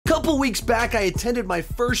couple weeks back, I attended my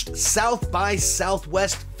first South by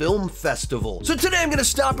Southwest Film Festival. So today I'm going to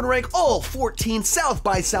stop and rank all 14 South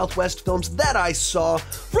by Southwest films that I saw,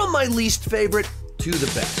 from my least favorite to the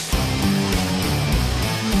best.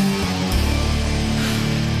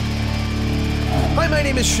 Hi, my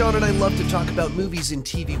name is Sean, and I love to talk about movies and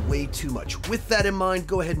TV way too much. With that in mind,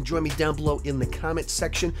 go ahead and join me down below in the comments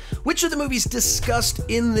section. Which of the movies discussed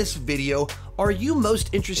in this video are you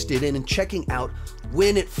most interested in checking out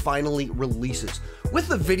when it finally releases?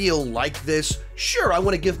 With a video like this, sure, I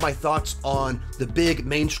want to give my thoughts on the big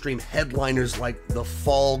mainstream headliners like The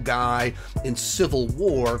Fall Guy and Civil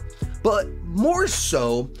War, but more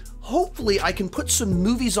so, hopefully I can put some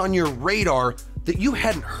movies on your radar that you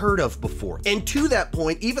hadn't heard of before. And to that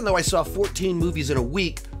point, even though I saw 14 movies in a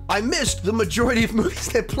week, I missed the majority of movies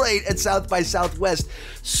that played at South by Southwest.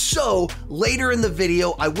 So later in the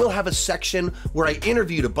video, I will have a section where I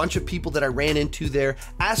interviewed a bunch of people that I ran into there,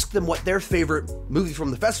 asked them what their favorite movie from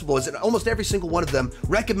the festival is, and almost every single one of them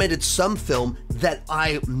recommended some film that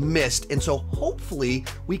I missed. And so hopefully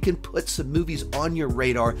we can put some movies on your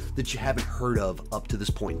radar that you haven't heard of up to this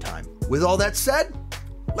point in time. With all that said,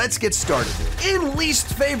 let's get started. In least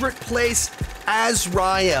favorite place,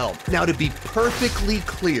 Azrael. Now, to be perfectly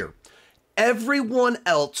clear, everyone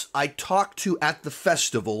else I talked to at the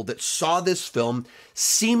festival that saw this film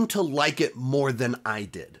seemed to like it more than I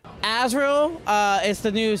did. Azrael, it's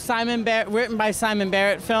the new written by Simon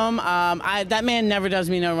Barrett film. That man never does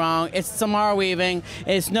me no wrong. It's Samara Weaving.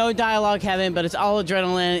 It's no dialogue heaven, but it's all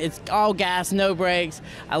adrenaline. It's all gas, no brakes.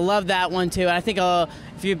 I love that one too. I think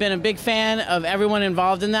if you've been a big fan of everyone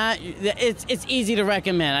involved in that, it's easy to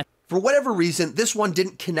recommend. For whatever reason, this one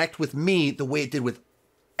didn't connect with me the way it did with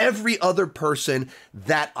every other person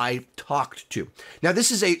that I talked to. Now, this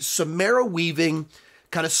is a Samara Weaving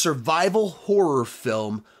kind of survival horror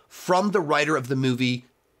film from the writer of the movie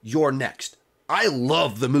You're Next. I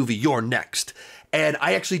love the movie You're Next. And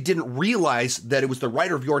I actually didn't realize that it was the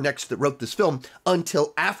writer of You're Next that wrote this film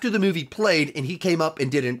until after the movie played and he came up and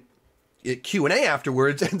did a Q&A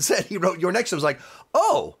afterwards and said he wrote You're Next. I was like,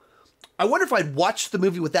 oh, I wonder if I'd watched the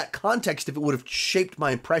movie with that context, if it would have shaped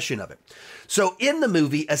my impression of it. So in the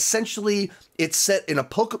movie, essentially, it's set in a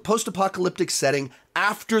post-apocalyptic setting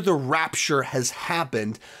after the rapture has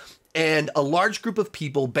happened, and a large group of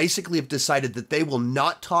people basically have decided that they will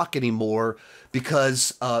not talk anymore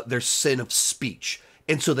because there's sin of speech.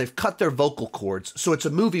 And so they've cut their vocal cords. So it's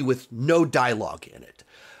a movie with no dialogue in it.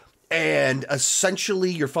 And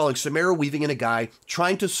essentially, you're following Samara Weaving and a guy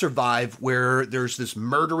trying to survive where there's this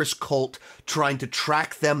murderous cult trying to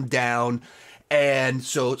track them down. And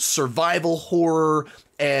so survival horror,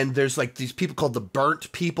 and there's like these people called the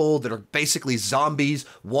burnt people that are basically zombies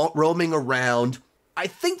roaming around. I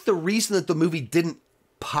think the reason that the movie didn't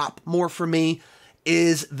pop more for me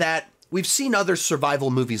is that we've seen other survival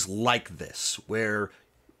movies like this, where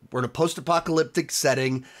we're in a post-apocalyptic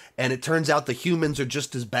setting, and it turns out the humans are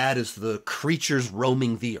just as bad as the creatures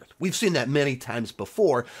roaming the earth. We've seen that many times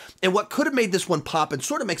before, and what could have made this one pop, and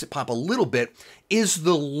sort of makes it pop a little bit, is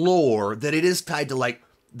the lore, that it is tied to, like,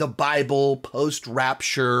 the Bible,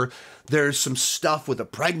 post-rapture. There's some stuff with a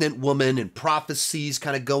pregnant woman and prophecies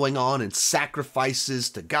kind of going on, and sacrifices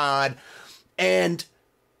to God, and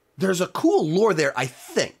there's a cool lore there, I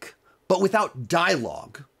think, but without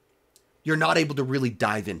dialogue, you're not able to really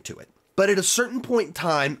dive into it. But at a certain point in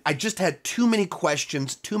time, I just had too many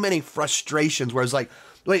questions, too many frustrations where I was like,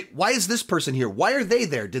 wait, why is this person here? Why are they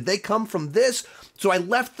there? Did they come from this? So I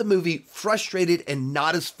left the movie frustrated and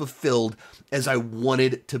not as fulfilled as I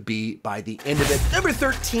wanted to be by the end of it. Number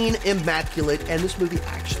 13, Immaculate, and this movie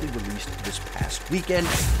actually released this past weekend.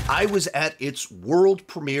 I was at its world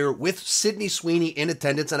premiere with Sydney Sweeney in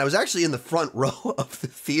attendance, and I was actually in the front row of the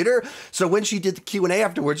theater. So when she did the Q&A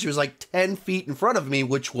afterwards, she was like 10 feet in front of me,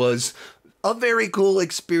 which was a very cool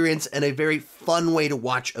experience and a very fun way to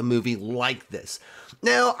watch a movie like this.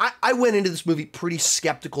 Now, I went into this movie pretty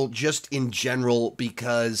skeptical just in general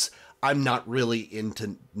because I'm not really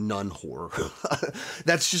into nun horror.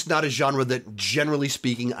 That's just not a genre that, generally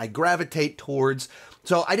speaking, I gravitate towards.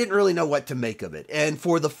 So I didn't really know what to make of it. And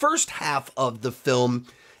for the first half of the film,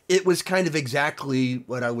 it was kind of exactly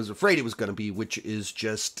what I was afraid it was going to be, which is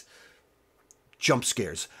just jump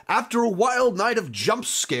scares. After a wild night of jump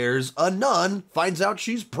scares, a nun finds out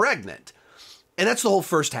she's pregnant. And that's the whole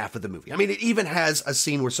first half of the movie. I mean, it even has a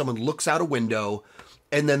scene where someone looks out a window,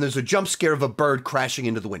 and then there's a jump scare of a bird crashing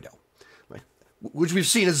into the window, right? Which we've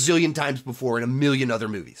seen a zillion times before in a million other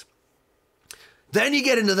movies. Then you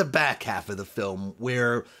get into the back half of the film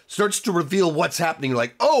where it starts to reveal what's happening. You're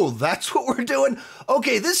like, oh, that's what we're doing?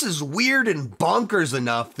 Okay, this is weird and bonkers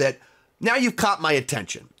enough that Now you've caught my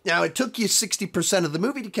attention. Now, it took you 60% of the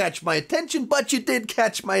movie to catch my attention, but you did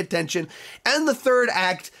catch my attention. And the third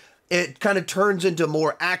act, it kind of turns into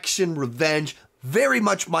more action, revenge, very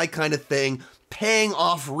much my kind of thing, paying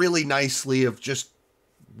off really nicely of just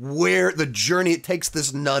where the journey it takes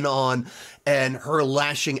this nun on and her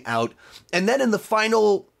lashing out. And then in the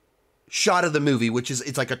final shot of the movie, which is,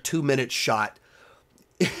 it's like a 2-minute shot,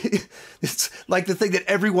 it's like the thing that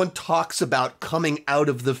everyone talks about coming out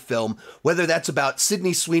of the film, whether that's about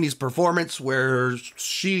Sydney Sweeney's performance, where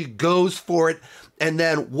she goes for it, and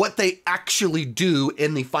then what they actually do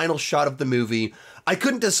in the final shot of the movie. I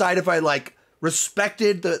couldn't decide if I like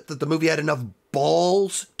respected that the movie had enough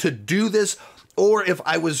balls to do this, or if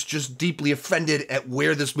I was just deeply offended at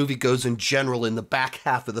where this movie goes in general in the back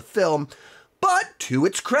half of the film. But to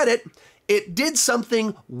its credit, it did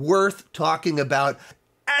something worth talking about.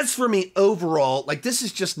 As for me overall, like, this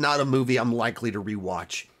is just not a movie I'm likely to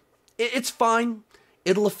rewatch. It's fine.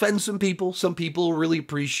 It'll offend some people. Some people will really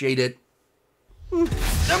appreciate it.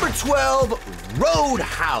 Number 12,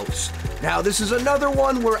 Roadhouse. Now, this is another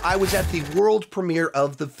one where I was at the world premiere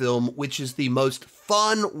of the film, which is the most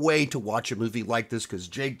fun way to watch a movie like this, because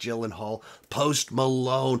Jake Gyllenhaal, Post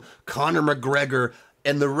Malone, Conor McGregor,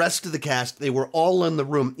 and the rest of the cast, they were all in the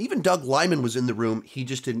room. Even Doug Liman was in the room. He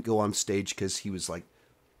just didn't go on stage because he was like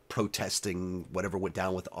protesting whatever went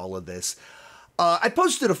down with all of this. I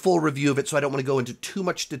posted a full review of it, so I don't want to go into too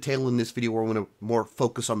much detail in this video, where I want to more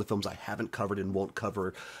focus on the films I haven't covered and won't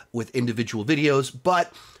cover with individual videos.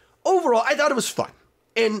 But overall, I thought it was fun.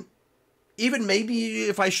 And even maybe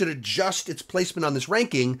if I should adjust its placement on this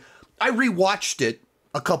ranking, I rewatched it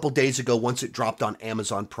a couple days ago once it dropped on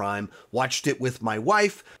Amazon Prime, watched it with my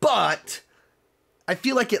wife, but I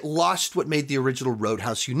feel like it lost what made the original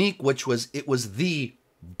Roadhouse unique, which was it was the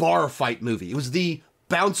bar fight movie. It was the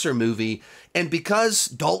bouncer movie. And because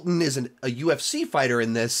Dalton is a UFC fighter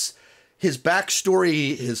in this, his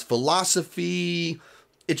backstory, his philosophy,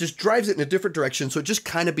 it just drives it in a different direction. So it just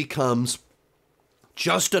kind of becomes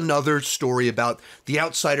just another story about the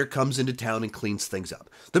outsider comes into town and cleans things up.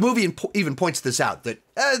 The movie even points this out, that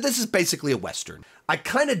this is basically a Western. I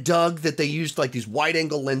kind of dug that they used like these wide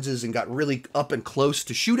angle lenses and got really up and close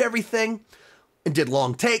to shoot everything and did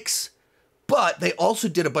long takes. But they also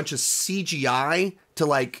did a bunch of CGI to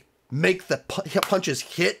like make the punches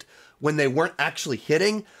hit when they weren't actually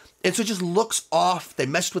hitting. And so it just looks off. They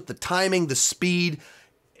messed with the timing, the speed.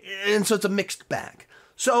 And so it's a mixed bag.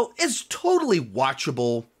 So it's totally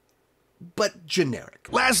watchable, but generic.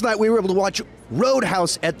 Last night we were able to watch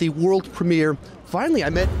Roadhouse at the world premiere. Finally, I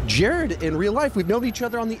met Jared in real life. We've known each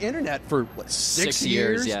other on the internet for, what, 6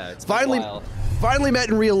 years? Yeah, it's been a while. Finally met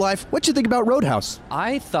in real life. What'd you think about Roadhouse?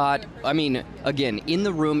 I thought, I mean, again, in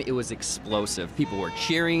the room, it was explosive. People were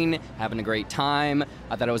cheering, having a great time.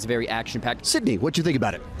 I thought it was very action-packed. Sydney, what'd you think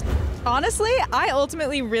about it? Honestly, I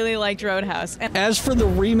ultimately really liked Roadhouse. As for the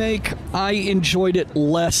remake, I enjoyed it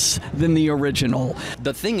less than the original.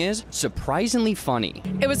 The thing is, surprisingly funny.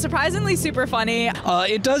 It was surprisingly super funny.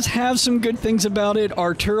 It does have some good things about it.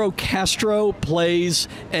 Arturo Castro plays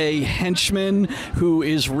a henchman who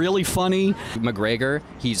is really funny. McGregor,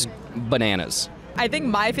 he's bananas. I think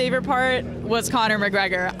my favorite part was Conor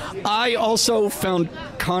McGregor. I also found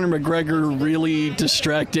Conor McGregor really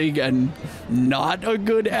distracting and not a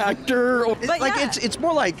good actor. But like yeah. it's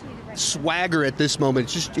more like swagger at this moment.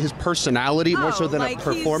 It's just his personality more so than like a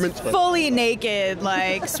performance. He's fully naked,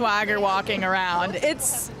 like swagger walking around.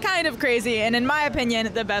 It's kind of crazy, and in my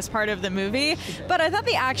opinion, the best part of the movie. But I thought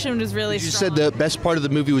the action was really strong. You said the best part of the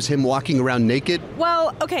movie was him walking around naked?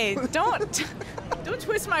 Well, okay, don't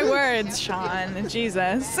twist my words, Sean.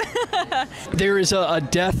 Jesus. There is a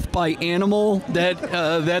death by animal.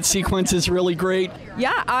 That sequence is really great.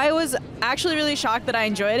 Yeah, I was actually really shocked that I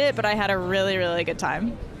enjoyed it, but I had a really, really good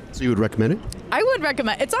time. So you would recommend it? I would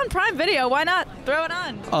recommend. It's on Prime Video. Why not throw it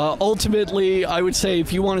on? Ultimately, I would say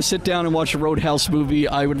if you want to sit down and watch a Roadhouse movie,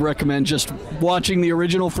 I would recommend just watching the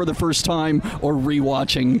original for the first time or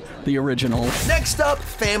rewatching the original. Next up,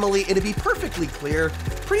 family. And to be perfectly clear,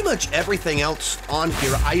 pretty much everything else on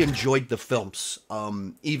here, I enjoyed the films.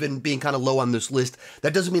 Even being kind of low on this list,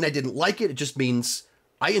 that doesn't mean I didn't like it. It just means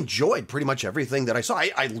I enjoyed pretty much everything that I saw.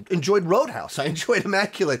 I enjoyed Roadhouse. I enjoyed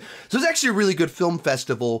Immaculate. So it was actually a really good film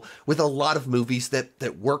festival with a lot of movies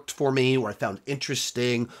that worked for me, or I found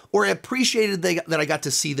interesting, or I appreciated that I got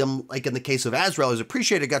to see them. Like in the case of Azrael, I was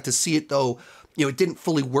appreciated I got to see it, though, you know, it didn't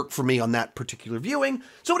fully work for me on that particular viewing.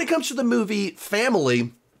 So when it comes to the movie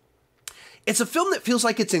Family, it's a film that feels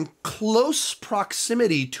like it's in close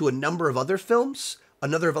proximity to a number of other films,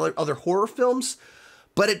 other horror films,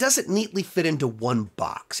 but it doesn't neatly fit into one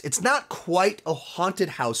box. It's not quite a haunted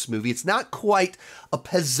house movie. It's not quite a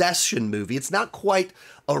possession movie. It's not quite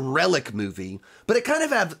a relic movie, but it kind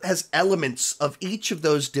of has elements of each of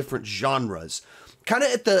those different genres. Kind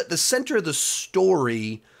of at the center of the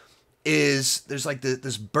story is there's like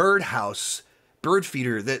this bird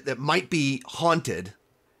feeder that might be haunted,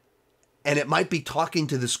 and it might be talking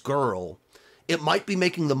to this girl. It might be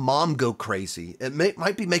making the mom go crazy. It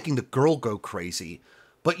might be making the girl go crazy,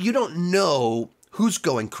 but you don't know who's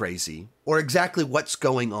going crazy or exactly what's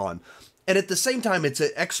going on. And at the same time, it's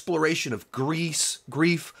an exploration of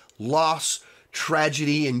grief, loss,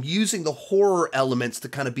 tragedy, and using the horror elements to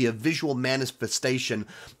kind of be a visual manifestation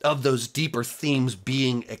of those deeper themes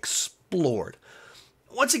being explored.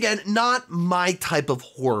 Once again, not my type of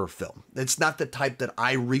horror film. It's not the type that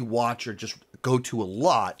I rewatch or just go to a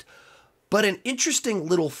lot, but an interesting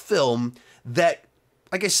little film that,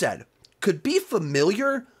 like I said, could be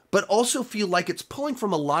familiar, but also feel like it's pulling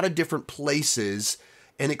from a lot of different places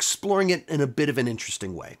and exploring it in a bit of an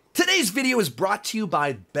interesting way. Today's video is brought to you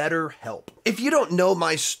by BetterHelp. If you don't know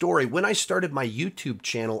my story, when I started my YouTube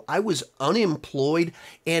channel, I was unemployed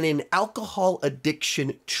and in alcohol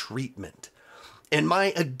addiction treatment. And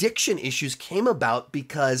my addiction issues came about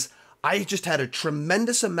because I just had a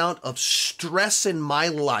tremendous amount of stress in my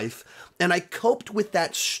life, and I coped with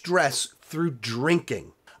that stress through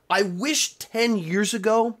drinking. I wish 10 years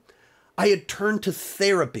ago I had turned to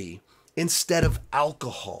therapy instead of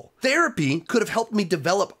alcohol. Therapy could have helped me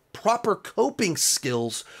develop proper coping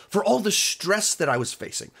skills for all the stress that I was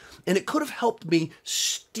facing, and it could have helped me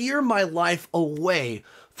steer my life away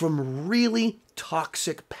from really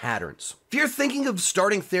toxic patterns. If you're thinking of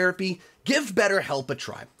starting therapy, give BetterHelp a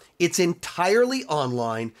try. It's entirely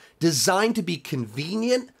online, designed to be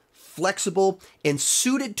convenient, flexible, and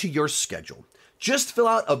suited to your schedule. Just fill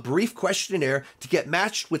out a brief questionnaire to get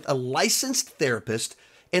matched with a licensed therapist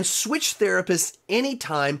and switch therapists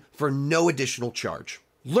anytime for no additional charge.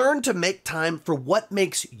 Learn to make time for what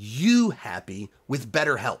makes you happy with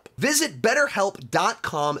BetterHelp. Visit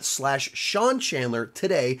BetterHelp.com/Sean Chandler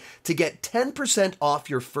today to get 10%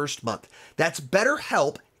 off your first month. That's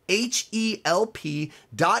BetterHelp,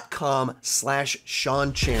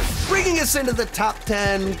 HELP.com/Sean Chandler. Bringing us into the top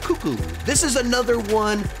 10, Cuckcoo. This is another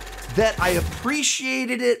one that I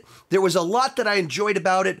appreciated it. There was a lot that I enjoyed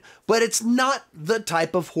about it, but it's not the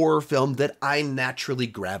type of horror film that I naturally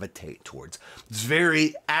gravitate towards. It's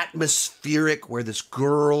very atmospheric, where this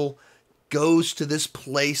girl goes to this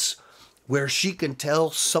place where she can tell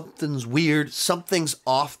something's weird, something's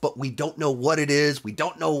off, but we don't know what it is. We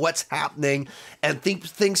don't know what's happening, and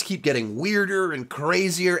things keep getting weirder and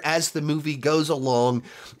crazier as the movie goes along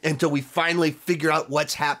until we finally figure out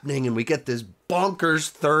what's happening, and we get this bonkers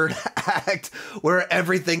third act where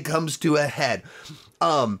everything comes to a head.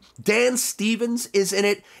 Dan Stevens is in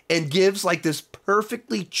it and gives like this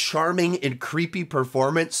perfectly charming and creepy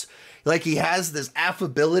performance. Like, he has this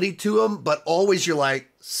affability to him, but always you're like,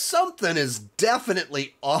 something is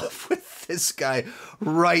definitely off with this guy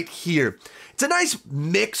right here. It's a nice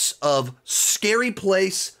mix of scary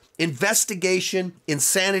place, investigation,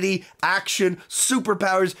 insanity, action,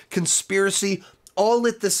 superpowers, conspiracy, all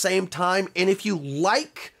at the same time. And if you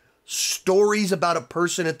like stories about a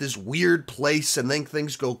person at this weird place and then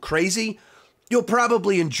things go crazy, you'll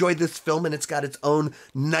probably enjoy this film, and it's got its own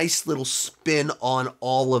nice little spin on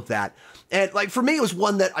all of that. And like, for me, it was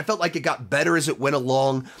one that I felt like it got better as it went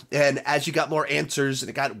along, and as you got more answers and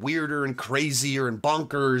it got weirder and crazier and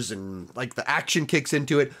bonkers, and like the action kicks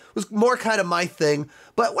into it, was more kind of my thing.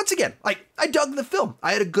 But once again, like, I dug the film.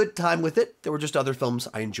 I had a good time with it. There were just other films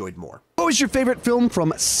I enjoyed more. What was your favorite film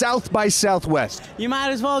from South by Southwest? You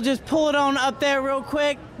might as well just pull it on up there real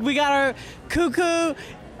quick. We got our Cuckcoo.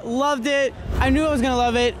 Loved it. I knew I was gonna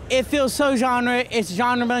love it. It feels so genre. It's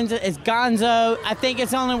genre, it's gonzo. I think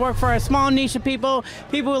it's only worked for a small niche of people.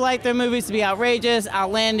 People who like their movies to be outrageous,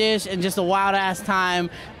 outlandish, and just a wild ass time.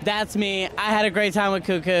 That's me. I had a great time with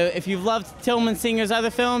Cuckcoo. If you've loved Tillman Singer's other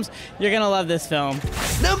films, you're gonna love this film.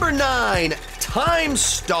 Number 9,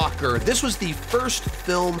 Timestalker. This was the first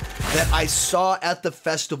film that I saw at the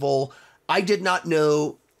festival. I did not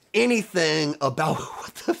know anything about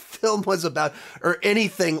what the film was about or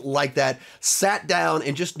anything like that. Sat down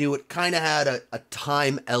and just knew it kind of had a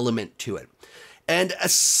time element to it. And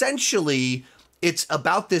essentially, it's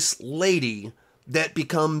about this lady that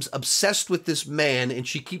becomes obsessed with this man, and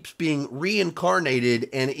she keeps being reincarnated,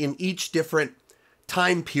 and in each different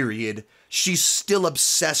time period, she's still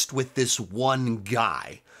obsessed with this one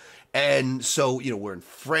guy. And so, you know, we're in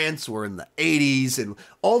France, we're in the 80s, and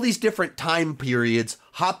all these different time periods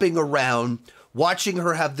hopping around watching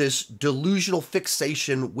her have this delusional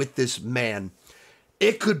fixation with this man,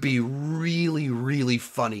 it could be really, really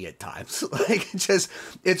funny at times. Like,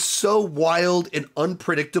 it's so wild and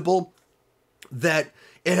unpredictable that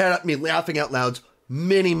it had me laughing out loud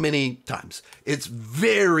many, many times. It's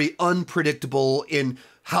very unpredictable in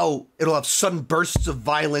how it'll have sudden bursts of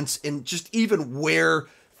violence and just even where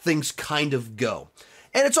things kind of go.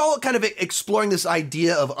 And it's all kind of exploring this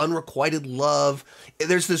idea of unrequited love.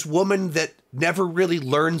 There's this woman that never really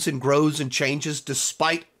learns and grows and changes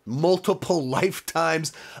despite multiple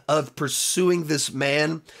lifetimes of pursuing this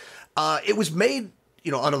man. It was made,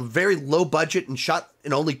 on a very low budget and shot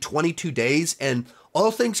in only 22 days. And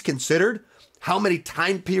all things considered, how many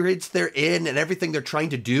time periods they're in and everything they're trying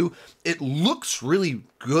to do, it looks really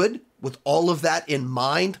good with all of that in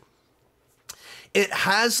mind. It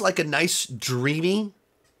has like a nice dreamy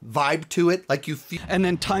vibe to it, like you feel. And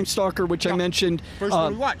then Timestalker, which I mentioned. First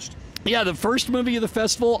one we watched. Yeah, the first movie of the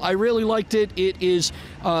festival, I really liked it. It is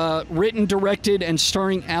written, directed, and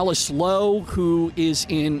starring Alice Lowe, who is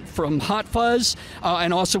from Hot Fuzz,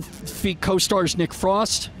 and also co-stars Nick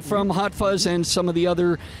Frost from Hot Fuzz and some of the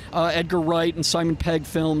other Edgar Wright and Simon Pegg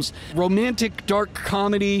films. Romantic, dark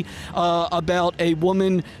comedy about a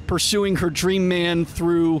woman pursuing her dream man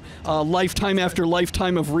through lifetime after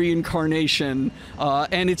lifetime of reincarnation.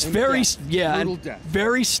 And it's very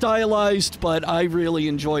stylized, but I really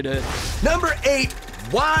enjoyed it. Number 8,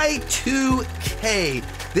 Y2K.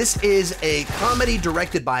 This is a comedy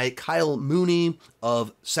directed by Kyle Mooney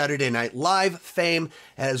of Saturday Night Live fame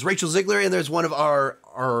as Rachel Ziegler, and there's one of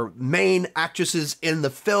our main actresses in the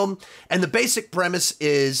film. And the basic premise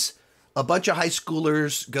is a bunch of high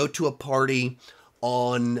schoolers go to a party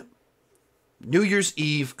on New Year's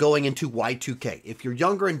Eve going into Y2K. If you're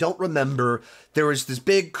younger and don't remember, there was this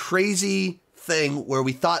big crazy thing where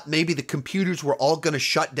we thought maybe the computers were all going to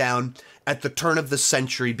shut down at the turn of the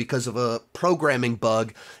century because of a programming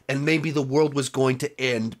bug, and maybe the world was going to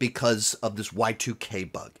end because of this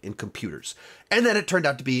Y2K bug in computers. And then it turned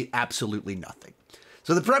out to be absolutely nothing.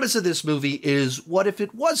 So the premise of this movie is, what if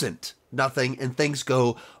it wasn't nothing and things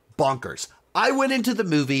go bonkers? I went into the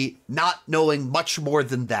movie not knowing much more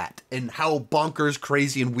than that and how bonkers,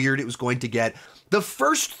 crazy, and weird it was going to get. The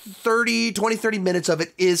first 30 minutes of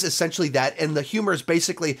it is essentially that, and the humor is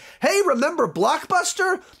basically, hey, remember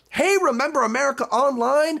Blockbuster? Hey, remember America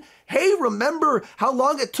Online? Hey, remember how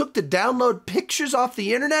long it took to download pictures off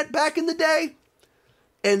the internet back in the day?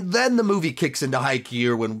 And then the movie kicks into high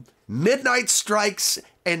gear when midnight strikes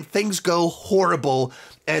and things go horrible,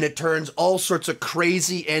 and it turns all sorts of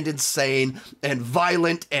crazy and insane and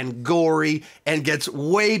violent and gory and gets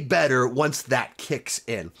way better once that kicks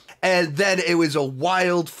in. And then it was a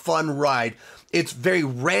wild, fun ride. It's very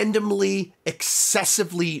randomly,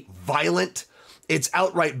 excessively violent. It's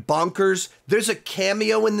outright bonkers. There's a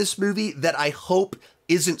cameo in this movie that I hope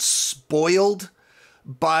isn't spoiled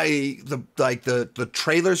by the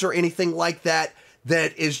trailers or anything like that.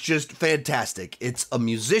 That is just fantastic. It's a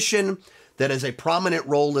musician that has a prominent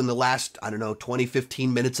role in the last, 20,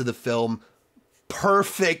 15 minutes of the film.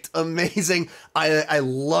 Perfect, amazing. I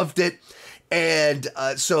loved it. And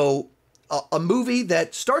so a movie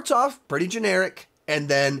that starts off pretty generic and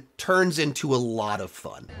then turns into a lot of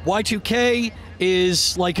fun. Y2K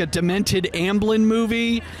is like a demented Amblin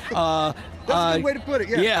movie. That's a good way to put it,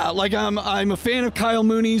 yeah. Yeah, like I'm a fan of Kyle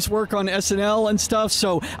Mooney's work on SNL and stuff,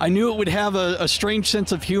 so I knew it would have a strange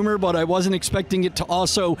sense of humor, but I wasn't expecting it to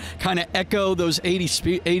also kind of echo those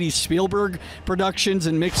 80s Spielberg productions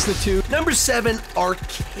and mix the two. Number 7,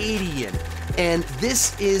 Arcadian. And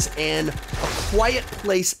this is A Quiet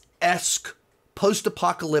Place-esque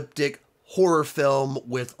post-apocalyptic horror film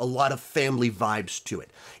with a lot of family vibes to it.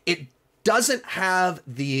 It doesn't have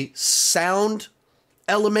the sound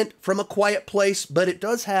element from A Quiet Place, but it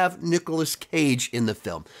does have Nicolas Cage in the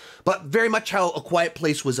film. But very much how A Quiet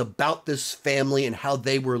Place was about this family and how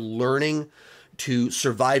they were learning to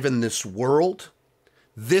survive in this world.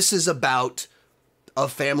 This is about a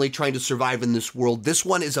family trying to survive in this world. This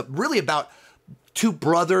one is really about two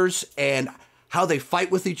brothers and how they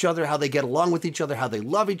fight with each other, how they get along with each other, how they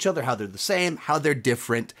love each other, how they're the same, how they're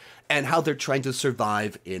different, and how they're trying to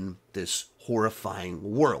survive in this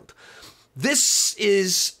horrifying world. This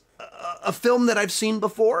is a film that I've seen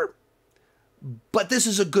before, but this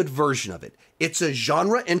is a good version of it. It's a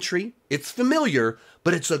genre entry, it's familiar,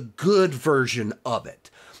 but it's a good version of it.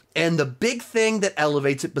 And the big thing that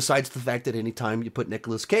elevates it, besides the fact that anytime you put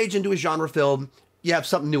Nicolas Cage into a genre film, you have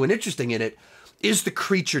something new and interesting in it, is the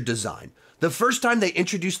creature design. The first time they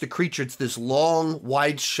introduced the creature, it's this long,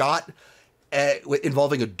 wide shot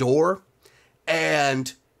involving a door,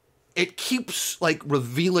 and it keeps like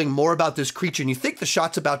revealing more about this creature, and you think the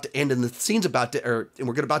shot's about to end and the scene's about to, and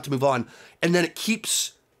we're about to move on, and then it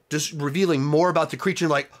keeps just revealing more about the creature,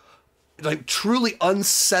 like truly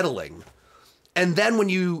unsettling. And then when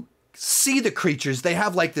you see the creatures, they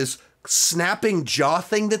have like this snapping jaw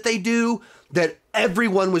thing that they do that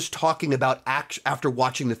everyone was talking about after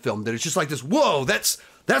watching the film. That it's just like this, whoa, that's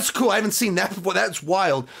cool. I haven't seen that before. That's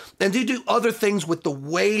wild. And they do other things with the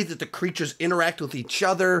way that the creatures interact with each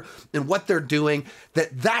other and what they're doing.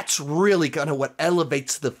 That's really kind of what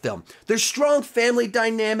elevates the film. There's strong family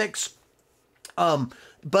dynamics.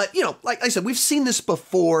 But, you know, like I said, we've seen this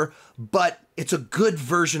before, but it's a good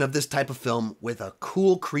version of this type of film with a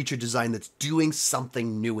cool creature design that's doing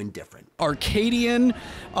something new and different. Arcadian,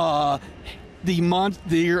 there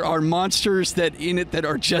are monsters in it that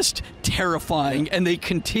are just terrifying, and they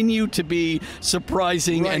continue to be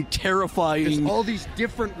surprising and terrifying. There's all these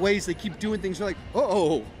different ways they keep doing things. You're like,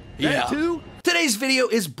 oh, that too? Today's video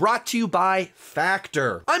is brought to you by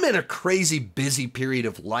Factor. I'm in a crazy busy period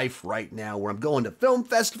of life right now where I'm going to film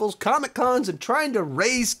festivals, Comic Cons, and trying to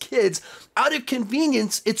raise kids. Out of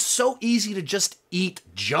convenience, it's so easy to just eat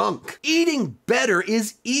junk. Eating better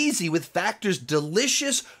is easy with Factor's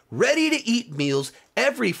delicious, ready-to-eat meals.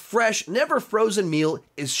 Every fresh, never frozen meal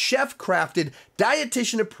is chef-crafted,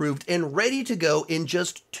 dietitian-approved, and ready to go in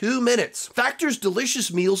just 2 minutes. Factor's delicious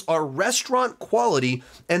meals are restaurant quality,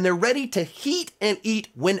 and they're ready to heat and eat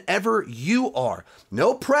whenever you are.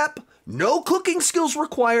 No prep, no cooking skills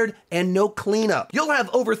required, and no cleanup. You'll have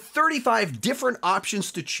over 35 different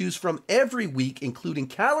options to choose from every week, including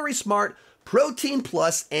Calorie Smart, Protein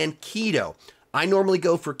Plus, and Keto. I normally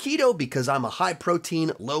go for keto because I'm a high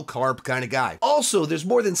protein, low carb kind of guy. Also, there's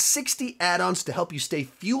more than 60 add-ons to help you stay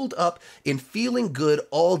fueled up and feeling good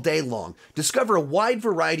all day long. Discover a wide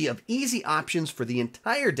variety of easy options for the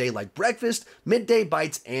entire day, like breakfast, midday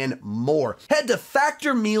bites, and more. Head to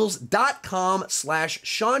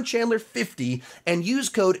factormeals.com/SeanChandler50 and use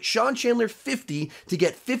code SeanChandler50 to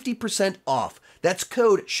get 50% off. That's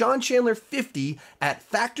code SeanChandler50 at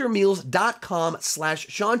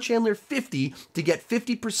factormeals.com/SeanChandler50 to get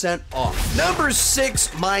 50% off. Number 6,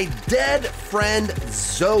 my dead friend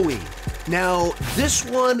Zoe. Now, this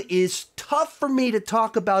one is tough for me to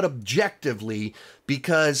talk about objectively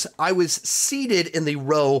because I was seated in the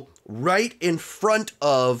row right in front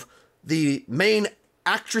of the main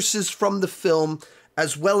actresses from the film,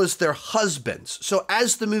 as well as their husbands. So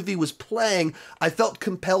as the movie was playing, I felt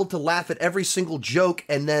compelled to laugh at every single joke,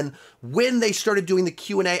 and then when they started doing the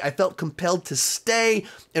Q&A, I felt compelled to stay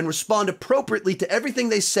and respond appropriately to everything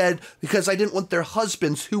they said because I didn't want their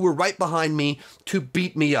husbands, who were right behind me, to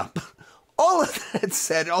beat me up. All of that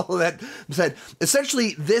said,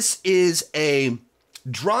 essentially this is a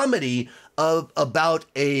dramedy about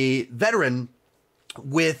a veteran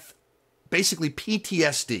with basically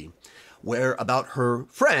PTSD. About her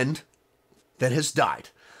friend that has died.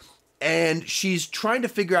 And she's trying to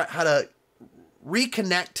figure out how to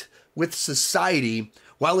reconnect with society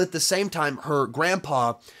while at the same time her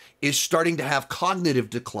grandpa is starting to have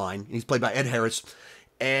cognitive decline. He's played by Ed Harris.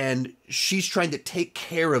 And she's trying to take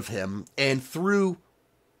care of him. And through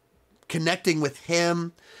connecting with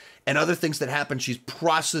him and other things that happen, she's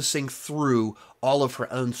processing through all of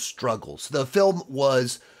her own struggles. The film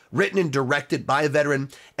was written and directed by a veteran,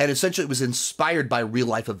 and essentially it was inspired by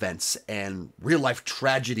real-life events and real-life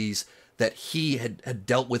tragedies that he had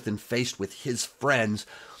dealt with and faced with his friends.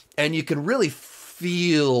 And you can really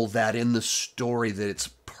feel that in the story, that it's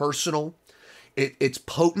personal, it's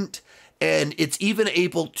potent, and it's even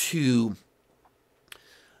able to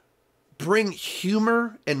bring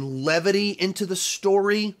humor and levity into the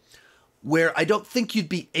story where I don't think you'd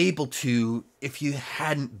be able to if you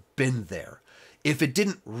hadn't been there. If it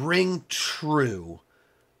didn't ring true,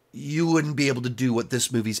 you wouldn't be able to do what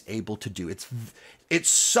this movie's able to do. It's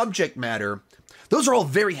subject matter. Those are all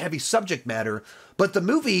very heavy subject matter, but the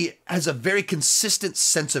movie has a very consistent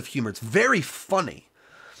sense of humor. It's very funny,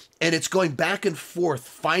 and it's going back and forth,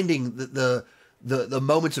 finding the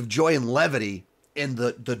moments of joy and levity in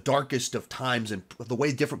the darkest of times and the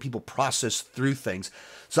way different people process through things.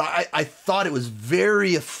 So I thought it was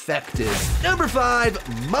very effective. Number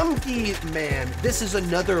 5, Monkey Man. This is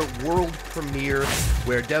another world premiere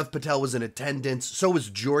where Dev Patel was in attendance. So was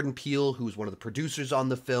Jordan Peele, who was one of the producers on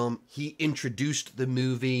the film. He introduced the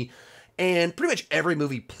movie. And pretty much every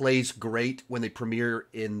movie plays great when they premiere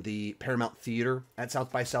in the Paramount Theater at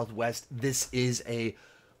South by Southwest. This is a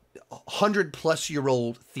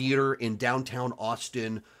 100-plus-year-old theater in downtown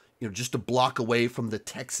Austin, just a block away from the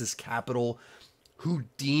Texas Capitol.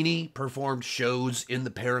 Houdini performed shows in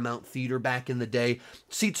the Paramount Theater back in the day.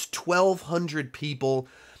 Seats 1,200 people.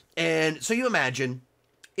 And so you imagine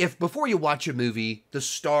if before you watch a movie, the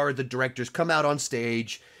star, the directors come out on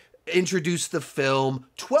stage, introduce the film.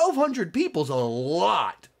 1,200 people's a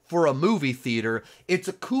lot for a movie theater. It's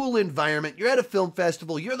a cool environment. You're at a film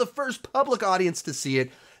festival. You're the first public audience to see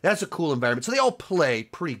it. That's a cool environment. So they all play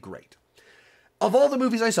pretty great. Of all the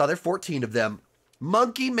movies I saw, there are 14 of them.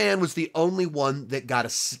 Monkey Man was the only one that got a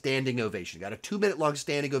standing ovation. Got a 2-minute long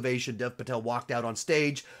standing ovation. Dev Patel walked out on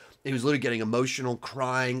stage. He was literally getting emotional,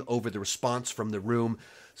 crying over the response from the room.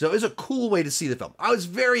 So it was a cool way to see the film. I was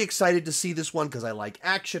very excited to see this one because I like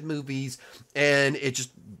action movies, and it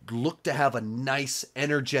just looked to have a nice,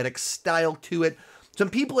 energetic style to it. Some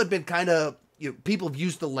people had been people have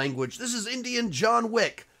used the language, this is Indian John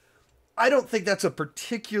Wick. I don't think that's a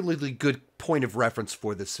particularly good point of reference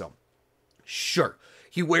for this film. Sure,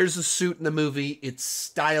 he wears a suit in the movie, it's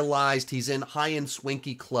stylized, he's in high-end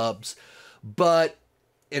swanky clubs, and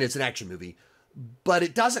it's an action movie, but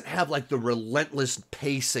it doesn't have like the relentless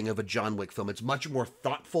pacing of a John Wick film. It's much more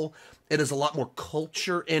thoughtful. It has a lot more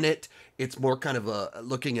culture in it. It's more kind of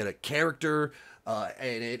looking at a character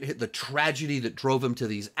and the tragedy that drove him to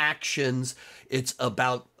these actions. It's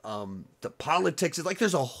about the politics. It's like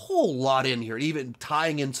there's a whole lot in here, even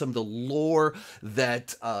tying in some of the lore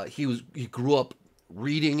that he grew up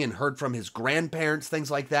reading and heard from his grandparents, things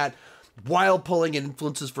like that, while pulling in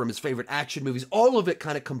influences from his favorite action movies. All of it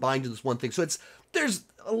kind of combined in this one thing. So there's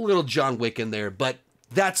a little John Wick in there, but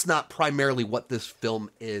that's not primarily what this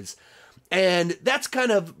film is. And that's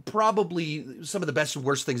kind of probably some of the best and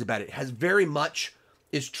worst things about it. It has very much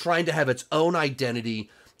is trying to have its own identity,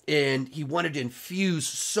 and he wanted to infuse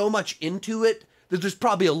so much into it that there's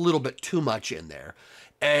probably a little bit too much in there.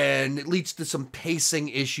 And it leads to some pacing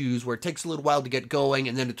issues where it takes a little while to get going,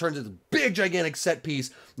 and then it turns into a big, gigantic set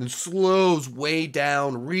piece, and slows way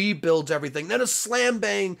down, rebuilds everything, then a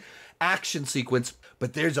slam-bang action sequence.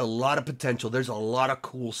 But there's a lot of potential. There's a lot of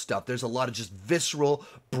cool stuff. There's a lot of just visceral,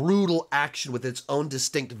 brutal action with its own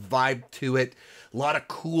distinct vibe to it. A lot of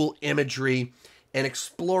cool imagery and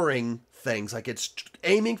exploring things. Like it's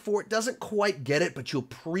aiming for it, doesn't quite get it, but you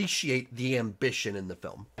appreciate the ambition in the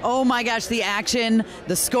film. Oh my gosh, the action,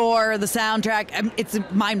 the score, the soundtrack, it's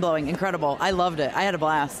mind-blowing, incredible. I loved it. I had a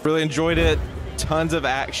blast. Really enjoyed it. Tons of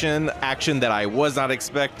action that I was not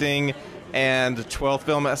expecting. And 12th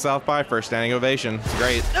film at South by, first standing ovation. It's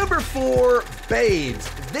great. Number 4, Babes.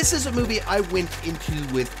 This is a movie I went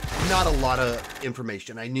into with not a lot of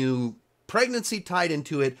information. I knew pregnancy tied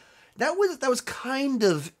into it. That was kind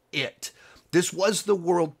of it. This was the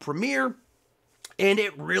world premiere, and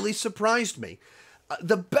it really surprised me.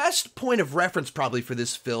 The best point of reference probably for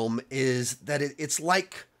this film is that it's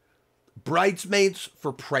like Bridesmaids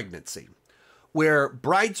for pregnancy, where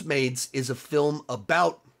Bridesmaids is a film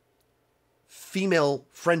about female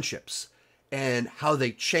friendships and how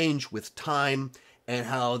they change with time and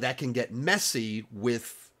how that can get messy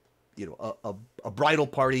with, a bridal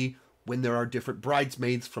party when there are different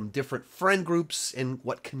bridesmaids from different friend groups and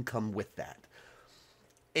what can come with that.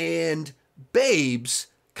 And Babes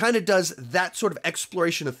kind of does that sort of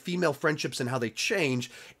exploration of female friendships and how they change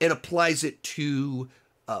and applies it to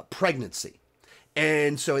pregnancy.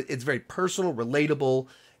 And so it's very personal, relatable.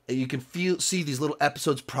 You can see these little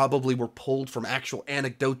episodes probably were pulled from actual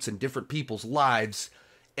anecdotes in different people's lives,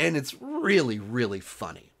 and it's really, really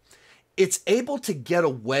funny. It's able to get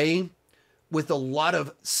away with a lot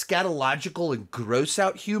of scatological and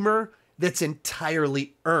gross-out humor that's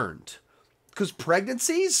entirely earned. Because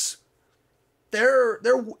pregnancies, they're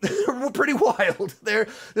pretty wild.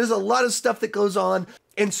 There's a lot of stuff that goes on,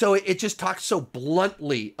 and so it just talks so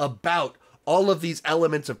bluntly about all of these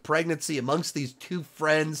elements of pregnancy amongst these two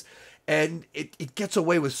friends, and it gets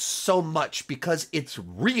away with so much because it's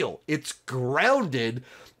real, it's grounded,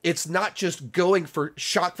 it's not just going for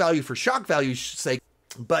shock value's sake,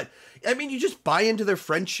 but I mean, you just buy into their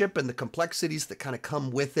friendship and the complexities that kind of come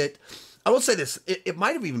with it. I will say this, it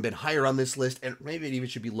might have even been higher on this list, and maybe it even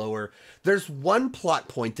should be lower. There's one plot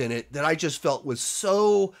point in it that I just felt was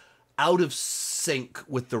so out of sync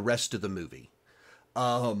with the rest of the movie.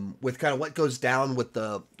 With kind of what goes down with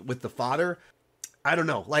the father. I don't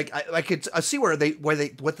know. Like I could see what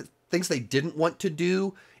the things they didn't want to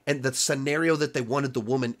do, and the scenario that they wanted the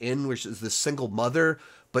woman in, which is this single mother,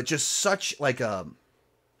 but just such like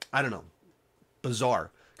I don't know,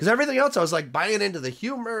 bizarre. Because everything else, I was like buying into the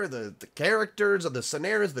humor, the characters, and the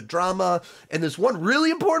scenarios, the drama, and this one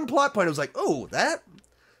really important plot point. I was like, oh,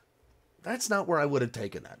 that's not where I would have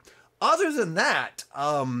taken that. Other than that,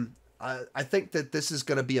 I think that this is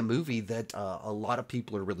going to be a movie that a lot of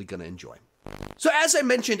people are really going to enjoy. So as I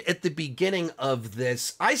mentioned at the beginning of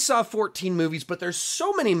this, I saw 14 movies, but there's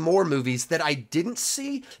so many more movies that I didn't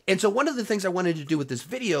see. And so one of the things I wanted to do with this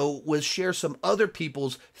video was share some other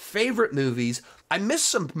people's favorite movies. I missed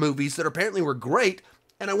some movies that apparently were great,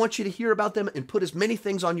 and I want you to hear about them and put as many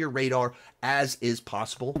things on your radar as is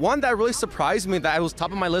possible. One that really surprised me that was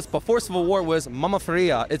top of my list before Civil War was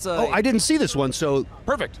Mamifera. It's a I didn't see this one, so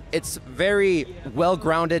perfect. It's very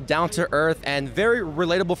well-grounded, down-to-earth, and very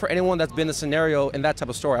relatable for anyone that's been in a scenario in that type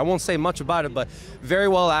of story. I won't say much about it, but very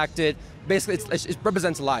well acted. Basically, it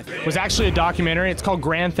represents life. It was actually a documentary. It's called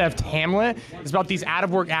Grand Theft Hamlet. It's about these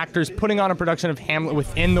out-of-work actors putting on a production of Hamlet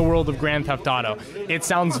within the world of Grand Theft Auto. It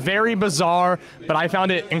sounds very bizarre, but I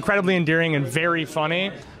found it incredibly endearing and very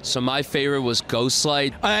funny. So my favorite was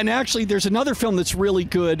Ghostlight. And actually, there's another film that's really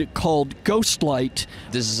good called Ghostlight.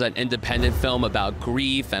 This is an independent film about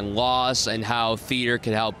grief and loss and how theater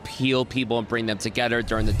can help heal people and bring them together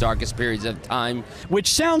during the darkest periods of time. Which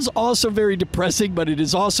sounds also very depressing, but it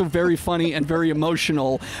is also very funny and very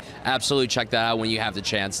emotional. Absolutely check that out when you have the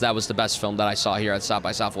chance. That was the best film that I saw here at South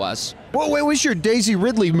by Southwest. what was your Daisy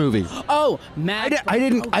Ridley movie? Oh, Magpie.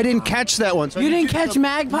 I didn't catch that one. So You didn't catch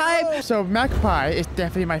Magpie? So Magpie is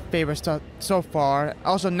definitely my favorite stuff so far.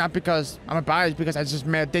 Also, not because I'm a bias, because I just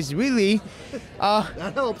met Daisy Ridley.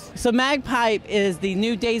 that helps. So Magpie is the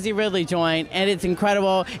new Daisy Ridley joint, and it's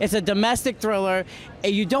incredible. It's a domestic thriller.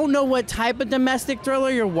 And you don't know what type of domestic thriller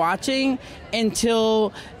you're watching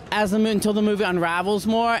until the movie unravels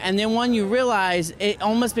more, and then when you realize, it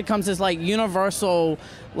almost becomes this like universal,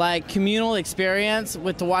 like communal experience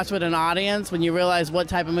to watch with an audience when you realize what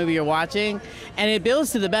type of movie you're watching, and it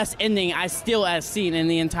builds to the best ending I still have seen in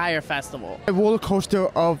the entire festival. A roller coaster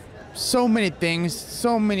of so many things,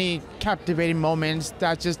 so many captivating moments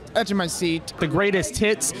that just edge of my seat. The Greatest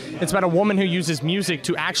Hits, it's about a woman who uses music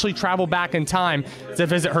to actually travel back in time to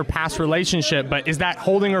visit her past relationship, but is that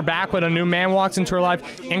holding her back when a new man walks into her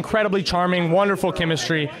life? Incredibly charming, wonderful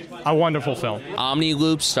chemistry, a wonderful film. Omni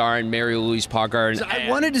Loops starring Mary Louise Parker. I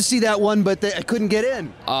wanted to see that one, but I couldn't get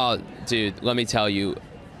in. Oh, dude, let me tell you.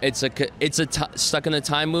 It's a stuck in a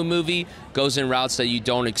time movie, goes in routes that you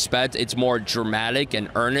don't expect. It's more dramatic and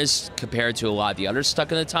earnest compared to a lot of the other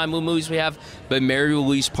stuck in a time movies we have. But Mary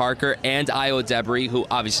Louise Parker and Io Debris, who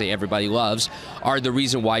obviously everybody loves, are the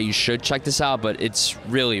reason why you should check this out. But it's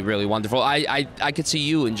really, really wonderful. I could see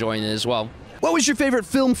you enjoying it as well. What was your favorite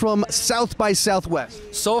film from South by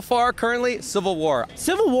Southwest? So far, currently, Civil War.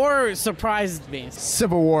 Civil War surprised me.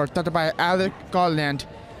 Civil War, directed by Alec Garland.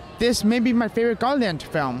 This may be my favorite Garland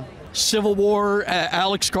film. Civil War,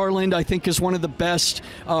 Alex Garland, I think, is one of the best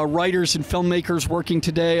writers and filmmakers working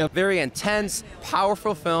today. A very intense,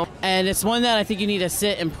 powerful film. And it's one that I think you need to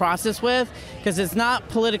sit and process with, because it's not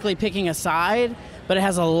politically picking a side, but it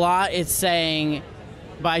has a lot it's saying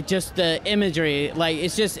by just the imagery. Like,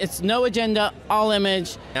 it's no agenda, all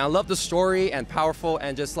image. And I love the story, and powerful,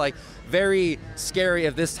 and just like very scary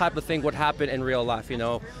if this type of thing would happen in real life, you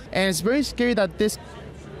know? And it's very scary that this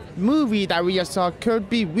movie that we just saw could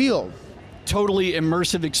be real. Totally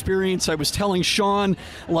immersive experience. I was telling Sean,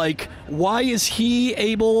 like, why is he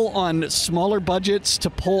able on smaller budgets to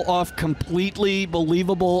pull off completely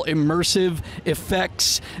believable immersive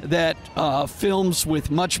effects that films with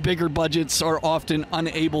much bigger budgets are often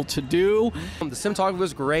unable to do? The cinematography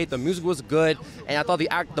was great, the music was good, and I thought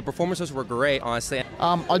the performances were great, honestly.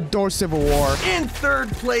 Adore Civil War. In third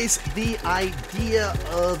place, The Idea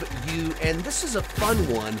of You. And this is a fun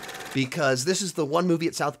one because this is the one movie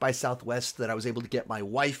at South by Southwest that I was able to get my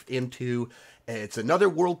wife into. It's another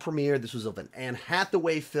world premiere. This was of an Anne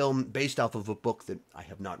Hathaway film based off of a book that I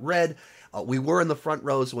have not read. We were in the front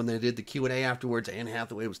rows when they did the Q&A afterwards. Anne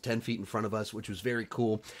Hathaway was 10 feet in front of us, which was very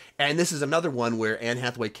cool. And this is another one where Anne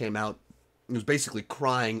Hathaway came out and was basically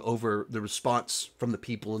crying over the response from the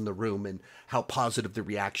people in the room and how positive the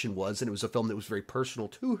reaction was. And it was a film that was very personal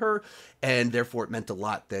to her, and therefore it meant a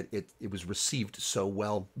lot that it was received so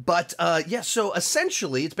well. But yeah, so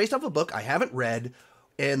essentially it's based off a book I haven't read,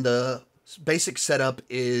 and the basic setup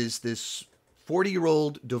is this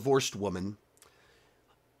 40-year-old divorced woman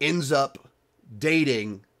ends up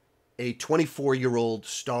dating a 24-year-old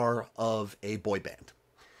star of a boy band.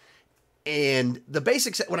 And the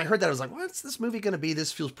basics, when I heard that, I was like, what's this movie going to be?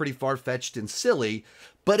 This feels pretty far-fetched and silly,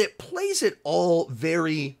 but it plays it all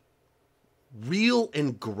very real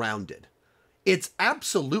and grounded. It's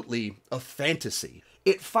absolutely a fantasy.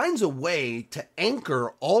 It finds a way to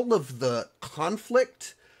anchor all of the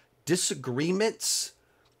conflict, disagreements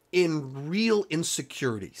in real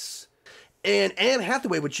insecurities. And Anne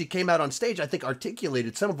Hathaway, when she came out on stage, I think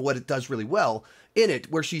articulated some of what it does really well in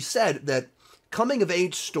it, where she said that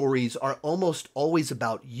coming-of-age stories are almost always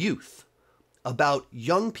about youth, about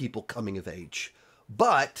young people coming of age,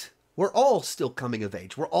 but we're all still coming of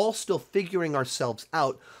age. We're all still figuring ourselves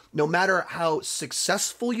out. No matter how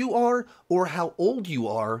successful you are or how old you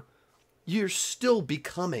are, you're still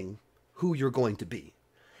becoming who you're going to be.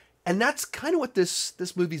 And that's kind of what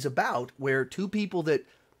this movie's about, where two people that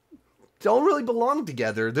don't really belong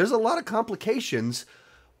together, there's a lot of complications,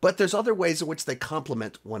 but there's other ways in which they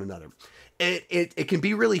complement one another. It can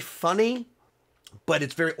be really funny, but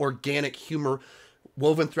it's very organic humor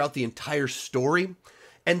woven throughout the entire story.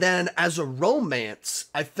 And then as a romance,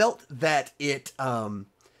 I felt that it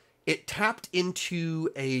tapped into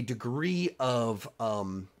a degree of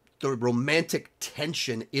the romantic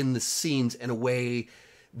tension in the scenes in a way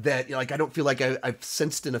that, you know, like, I don't feel like I've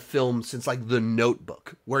sensed in a film since like The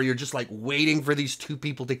Notebook, where you're just like waiting for these two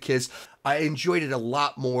people to kiss. I enjoyed it a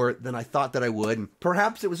lot more than I thought that I would. And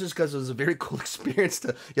perhaps it was just because it was a very cool experience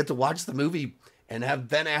to get to watch the movie and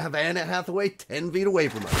have Anne Hathaway 10 feet away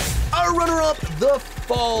from us. Our runner-up, The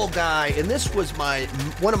Fall Guy. And this was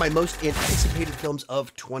one of my most anticipated films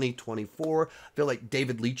of 2024. I feel like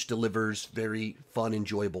David Leitch delivers very fun,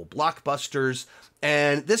 enjoyable blockbusters.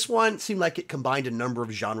 And this one seemed like it combined a number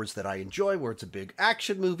of genres that I enjoy, where it's a big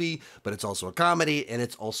action movie, but it's also a comedy, and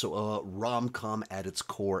it's also a rom-com at its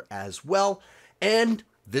core as well. And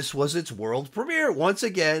this was its world premiere once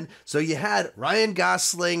again. So you had Ryan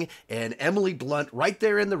Gosling and Emily Blunt right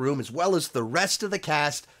there in the room, as well as the rest of the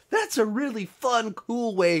cast. That's a really fun,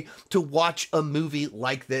 cool way to watch a movie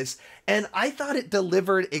like this. And I thought it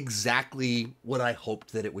delivered exactly what I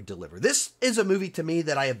hoped that it would deliver. This is a movie to me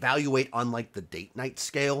that I evaluate on like the date night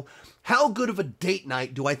scale. How good of a date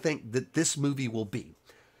night do I think that this movie will be?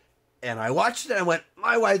 And I watched it and I went,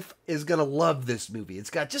 my wife is going to love this movie. It's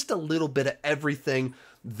got just a little bit of everything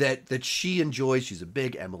that she enjoys. She's a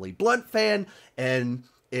big Emily Blunt fan, and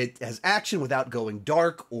it has action without going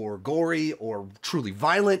dark or gory or truly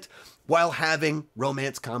violent, while having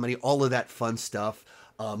romance, comedy, all of that fun stuff.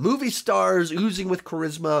 Movie stars oozing with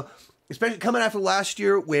charisma, especially coming after last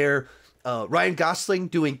year where Ryan Gosling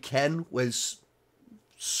doing Ken was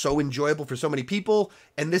so enjoyable for so many people.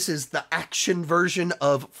 And this is the action version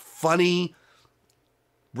of funny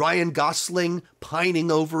Ryan Gosling pining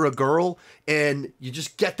over a girl, and you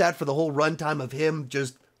just get that for the whole runtime of him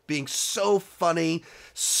just being so funny,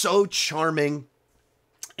 so charming.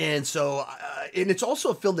 And so, and it's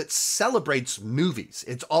also a film that celebrates movies.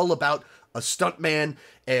 It's all about a stuntman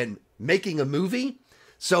and making a movie.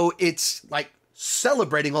 So it's like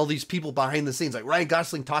celebrating all these people behind the scenes. Like Ryan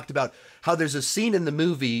Gosling talked about how there's a scene in the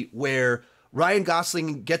movie where Ryan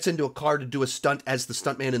Gosling gets into a car to do a stunt as the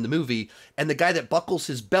stuntman in the movie, and the guy that buckles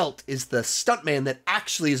his belt is the stuntman that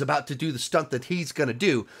actually is about to do the stunt that he's going to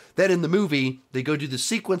do. Then in the movie, they go do the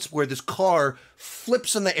sequence where this car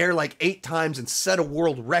flips in the air like 8 times and set a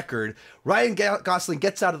world record. Ryan Gosling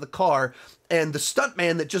gets out of the car, and the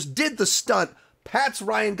stuntman that just did the stunt pats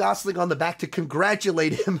Ryan Gosling on the back to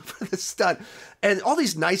congratulate him for the stunt. And all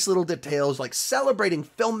these nice little details, like celebrating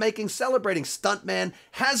filmmaking, celebrating stuntman,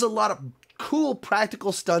 has a lot of cool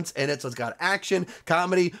practical stunts in it. So it's got action,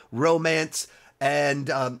 comedy, romance, and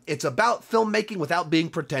it's about filmmaking without being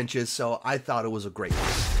pretentious. So I thought it was a great one.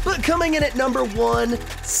 But coming in at number 1,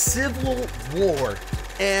 Civil War.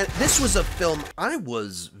 And this was a film I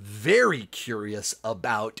was very curious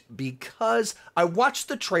about because I watched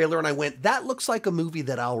the trailer and I went, that looks like a movie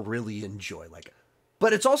that I'll really enjoy.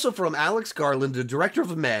 But it's also from Alex Garland, the director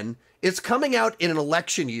of Men. It's coming out in an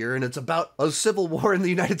election year, and it's about a civil war in the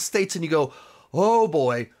United States, and you go, oh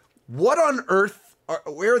boy, what on earth,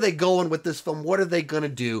 where are they going with this film? What are they going to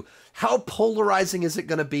do? How polarizing is it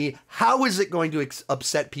going to be? How is it going to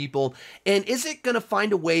upset people? And is it going to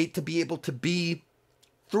find a way to be able to be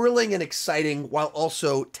thrilling and exciting while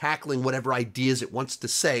also tackling whatever ideas it wants to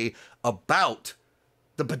say about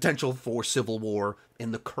the potential for civil war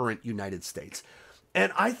in the current United States?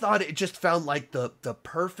 And I thought it just found like the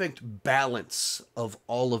perfect balance of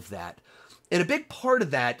all of that. And a big part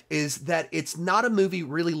of that is that it's not a movie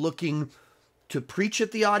really looking to preach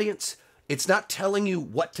at the audience. It's not telling you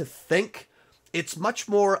what to think. It's much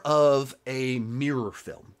more of a mirror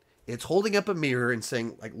film. It's holding up a mirror and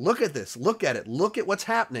saying, like, look at this, look at it, look at what's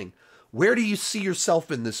happening. Where do you see yourself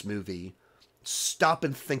in this movie? Stop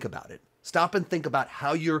and think about it. Stop and think about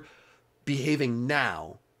how you're behaving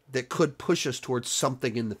now that could push us towards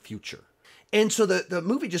something in the future. And so the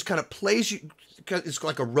movie just kind of plays you, it's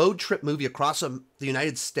like a road trip movie across the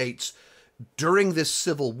United States during this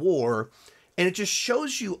Civil War. And it just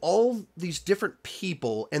shows you all these different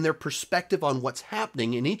people and their perspective on what's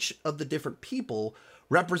happening. And each of the different people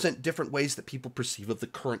represent different ways that people perceive of the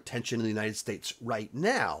current tension in the United States right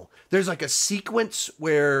now. There's like a sequence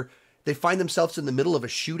where they find themselves in the middle of a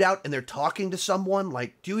shootout and they're talking to someone.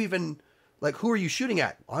 Like, do you even, like, who are you shooting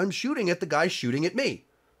at? I'm shooting at the guy shooting at me.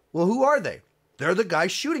 Well, who are they? They're the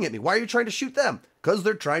guys shooting at me. Why are you trying to shoot them? Because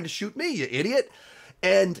they're trying to shoot me, you idiot.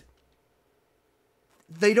 And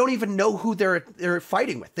they don't even know who they're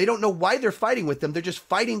fighting with. They don't know why they're fighting with them. They're just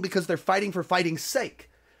fighting because they're fighting for fighting's sake.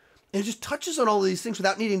 And it just touches on all of these things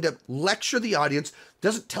without needing to lecture the audience,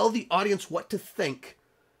 doesn't tell the audience what to think.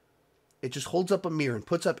 It just holds up a mirror and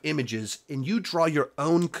puts up images, and you draw your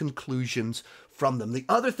own conclusions from them. The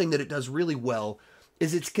other thing that it does really well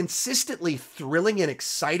is it's consistently thrilling and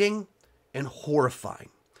exciting and horrifying.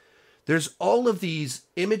 There's all of these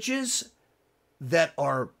images that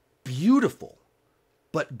are beautiful,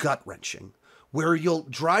 but gut-wrenching, where you'll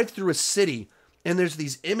drive through a city and there's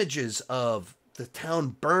these images of the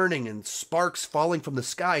town burning and sparks falling from the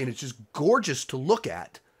sky, and it's just gorgeous to look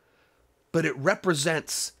at. But it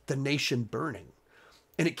represents the nation burning.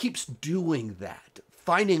 And it keeps doing that,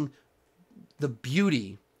 finding the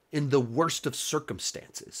beauty in the worst of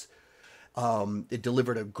circumstances. It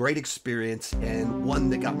delivered a great experience, and one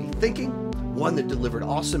that got me thinking, one that delivered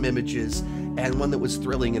awesome images, and one that was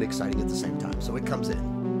thrilling and exciting at the same time. So it comes in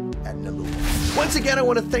at number 1. Once again, I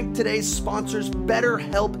want to thank today's sponsors,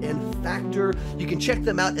 BetterHelp and Factor. You can check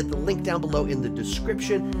them out at the link down below in the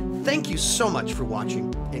description. Thank you so much for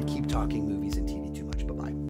watching, and keep talking movies and TV.